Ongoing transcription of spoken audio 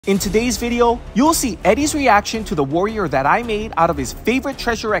In today's video, you'll see Eddie's reaction to the warrior that I made out of his favorite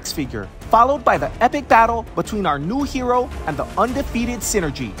Treasure X figure, followed by the epic battle between our new hero and the undefeated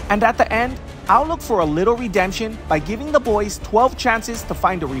Synergy. And at the end, I'll look for a little redemption by giving the boys 12 chances to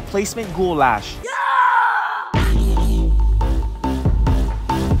find a replacement Goulash.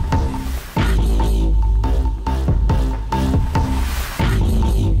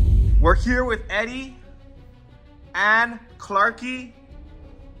 We're here with Eddie and Clarky,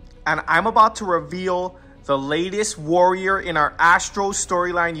 and I'm about to reveal the latest warrior in our Astro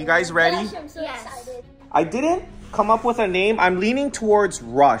storyline. You guys ready? Yes, I'm so excited. I didn't come up with a name. I'm leaning towards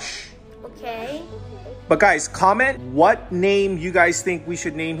Rush. Okay. But guys, comment what name you guys think we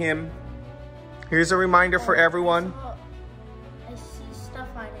should name him. Here's a reminder for everyone. I see stuff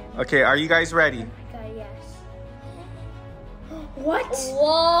on him. Okay, are you guys ready? Okay, yes. What?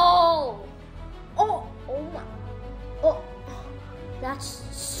 Whoa! Oh my! Oh, that's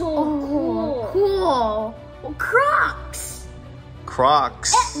so cool. Cool. Oh, Crocs.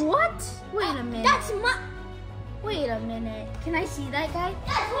 Crocs. What? Wait a minute. That's my. Wait a minute. Can I see that guy?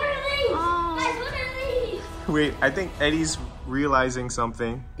 That's one of these. Oh. That's one of these. Wait, I think Eddie's realizing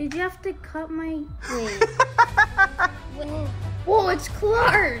something. Did you have to cut my? Wait. Whoa, it's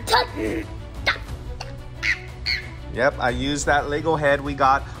Clark. Yep, I used that Lego head we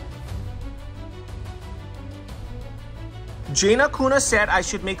got. Jaina Kuna said I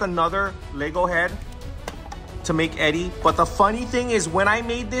should make another Lego head to make Eddie. But the funny thing is, when I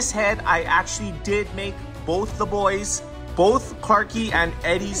made this head, I actually did make both the boys, both Clarky and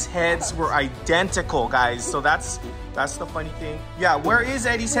Eddie's heads were identical, guys. So that's the funny thing. Yeah, where is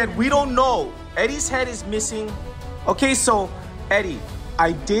Eddie's head? We don't know. Eddie's head is missing. Okay, so Eddie,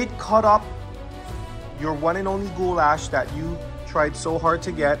 I did cut up your one and only Goulash that you tried so hard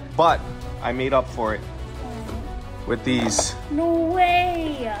to get, but I made up for it with these. No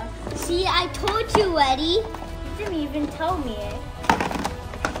way. See, I told you, Eddie. You didn't even tell me.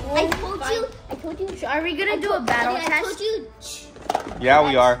 I told you. Are we gonna do a battle Eddie, test? I told you. Yeah,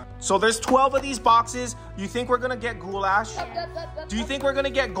 we are. So there's 12 of these boxes. You think we're gonna get Goulash? Do you think we're gonna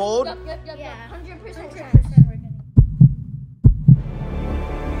get gold? Yeah. 100% chance. 100% we're gonna.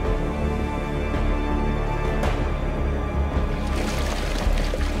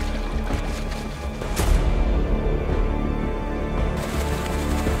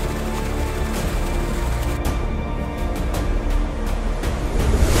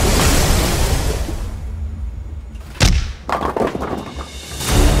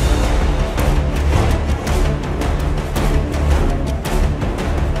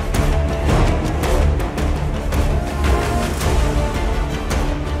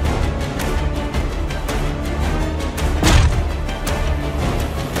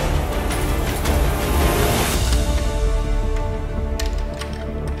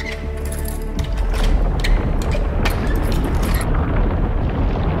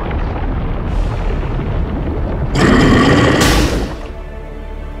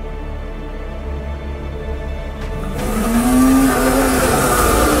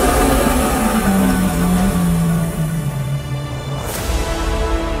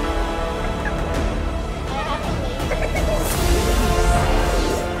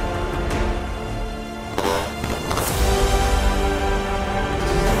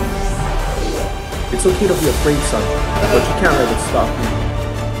 It's okay to be afraid, son, but you can't let it stop you.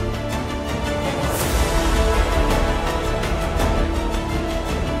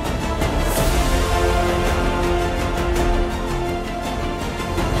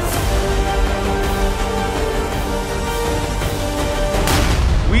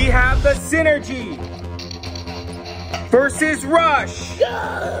 We have the Synergy versus Rush.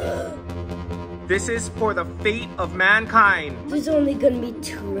 This is for the fate of mankind. There's only gonna be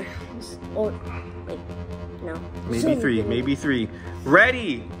 2 rounds. Or wait, no. Maybe 3, maybe 3.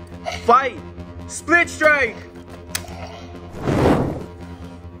 Ready, fight, split strike.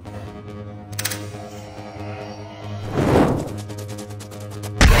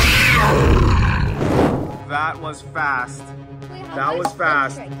 That was fast. That was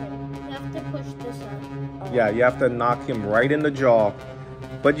fast. You have to push this up. Yeah, you have to knock him right in the jaw.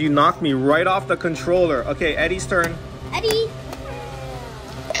 But you knocked me right off the controller. Okay, Eddie's turn. Eddie.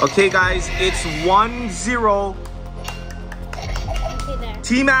 Okay, guys, it's 1-0. Okay, there.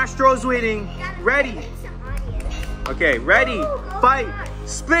 Team Astro's winning. Ready. Okay, ready, fight,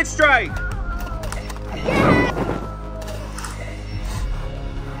 split strike.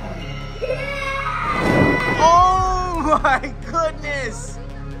 Oh my goodness.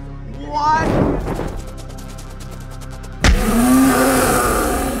 What?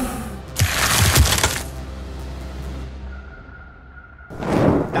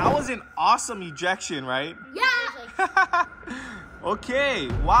 That was an awesome ejection, right? Yeah. Okay,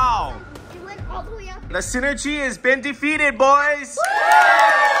 wow. It went all the way up. The synergy has been defeated, boys.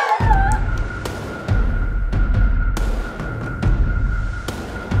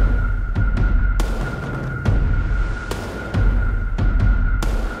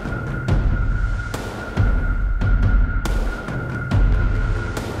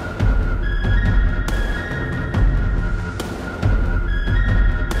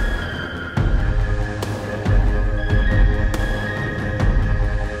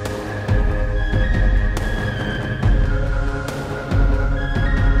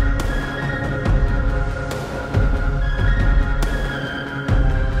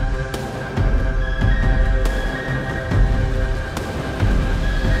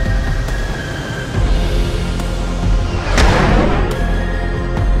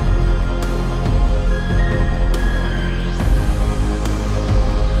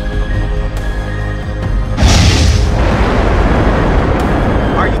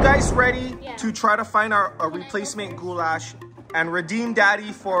 To try to find a replacement goulash and redeem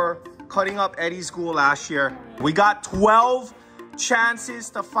Daddy for cutting up Eddie's goulash here. We got 12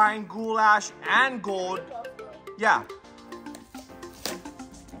 chances to find goulash and gold. Yeah.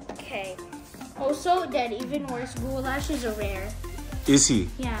 Okay. Also, that even worse, goulash is a rare. Is he?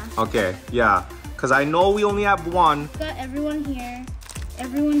 Yeah. Okay, yeah. Because I know we only have one. Got everyone here.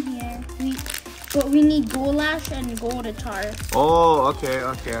 Everyone here. But we need goulash and goldatar. Oh, okay.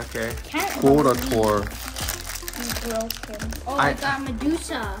 Goldator. Broken. Oh, I got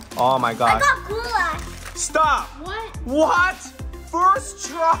Medusa. Oh my gosh. I got goulash. Stop. What? First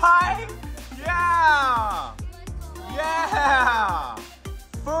try? Yeah. Yeah.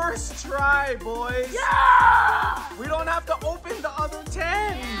 First try, boys. Yeah. We don't have to open the other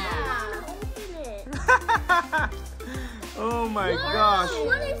 10. Yeah. Open it. Oh my gosh.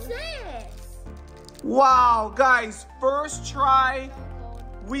 What is this? Wow, guys, first try,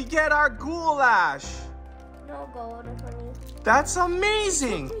 we get our goulash. No gold, honey. That's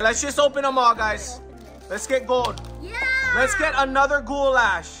amazing. Let's just open them all, guys. Let's get gold. Yeah. Let's get another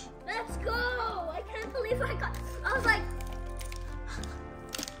goulash. Let's go. I can't believe I was like.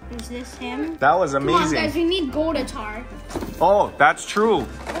 Is this him? That was amazing. Come on, guys, we need goldatar. Oh, that's true.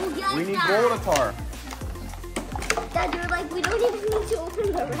 Oh, yeah. We need goldatar. Dad, you're like, we don't even need to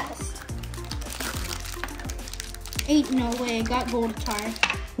open the rest. Ain't no way, I got goldatar.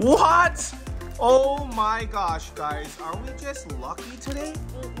 What? Oh my gosh, guys. Are we just lucky today?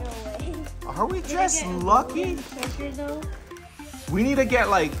 Ain't no way. Are we just lucky? Treasure, though? We need to get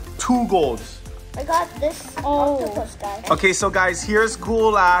like 2 golds. I got this octopus guy. Okay, so guys, here's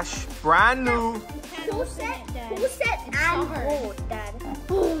goulash, brand new. Who said and gold, Dad?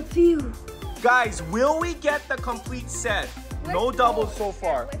 Oh, phew. Guys, will we get the complete set? No doubles so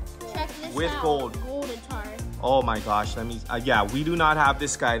far. Check this With out. gold. Goldatar. Oh my gosh, let me, yeah, we do not have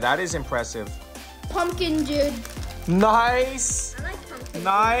this guy. That is impressive. Pumpkin dude. Nice. I like pumpkin.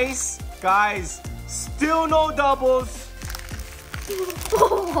 Nice. Guys, still no doubles.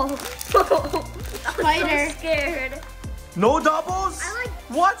 Spider. I'm so scared. No doubles? I like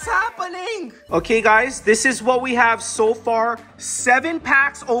What's happening? Okay, guys, this is what we have so far. 7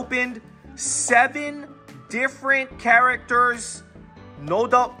 packs opened, 7 different characters. No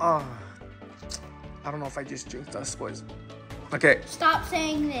double. I don't know if I just jinxed us, boys. Okay. Stop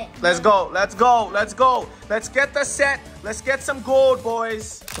saying that. Let's go. Let's go. Let's go. Let's get the set. Let's get some gold,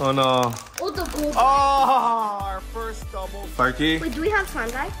 boys. Oh, no. Oh, the gold. Oh, our first double. Clarky? Wait, do we have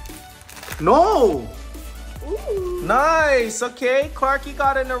Sun Guy? No. Ooh. Nice. Okay. Clarky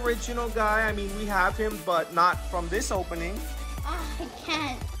got an original guy. I mean, we have him, but not from this opening. Oh, I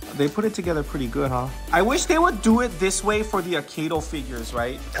can't. They put it together pretty good, huh? I wish they would do it this way for the Akedo figures,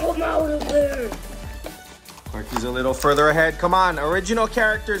 right? Come out of there. Clarky's a little further ahead. Come on, original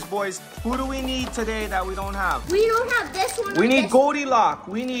characters, boys. Who do we need today that we don't have? We don't have this one. We need Goldilocks.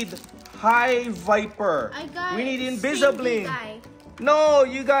 We need High Viper. I got We need Stinky Invisibling. guy. No,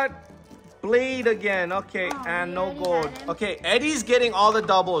 you got Blade again. Okay, Oh, and we no already gold. had him. Okay, Eddie's getting all the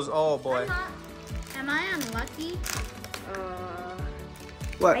doubles. Oh, boy. Am I unlucky?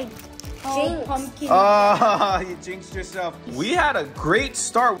 What? Oh, pumpkin. You jinxed yourself. We had a great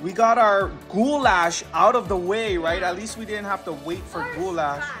start. We got our goulash out of the way, right? At least we didn't have to wait for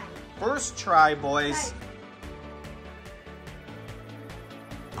goulash. First try, boys.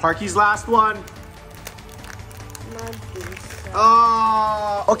 Clarky's last one.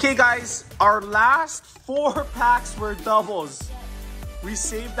 Oh. Okay, guys. Our last 4 packs were doubles. We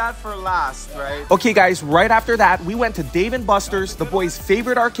saved that for last, right? Okay, guys, right after that, we went to Dave & Buster's, the boys'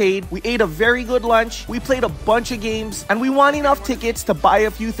 favorite arcade. We ate a very good lunch. We played a bunch of games, and we won enough tickets to buy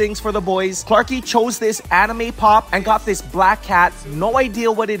a few things for the boys. Clarky chose this anime pop and got this black cat. No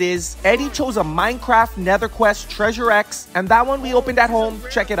idea what it is. Eddie chose a Minecraft Nether Quest Treasure X, and that one we opened at home.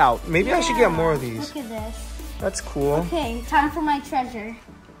 Check it out. Maybe I should get more of these. Look at this. That's cool. Okay, time for my treasure.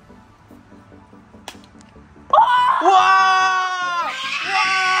 What?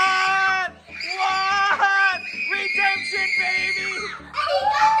 What? What? Redemption, baby!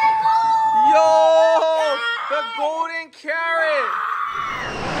 Yo! The golden carrot!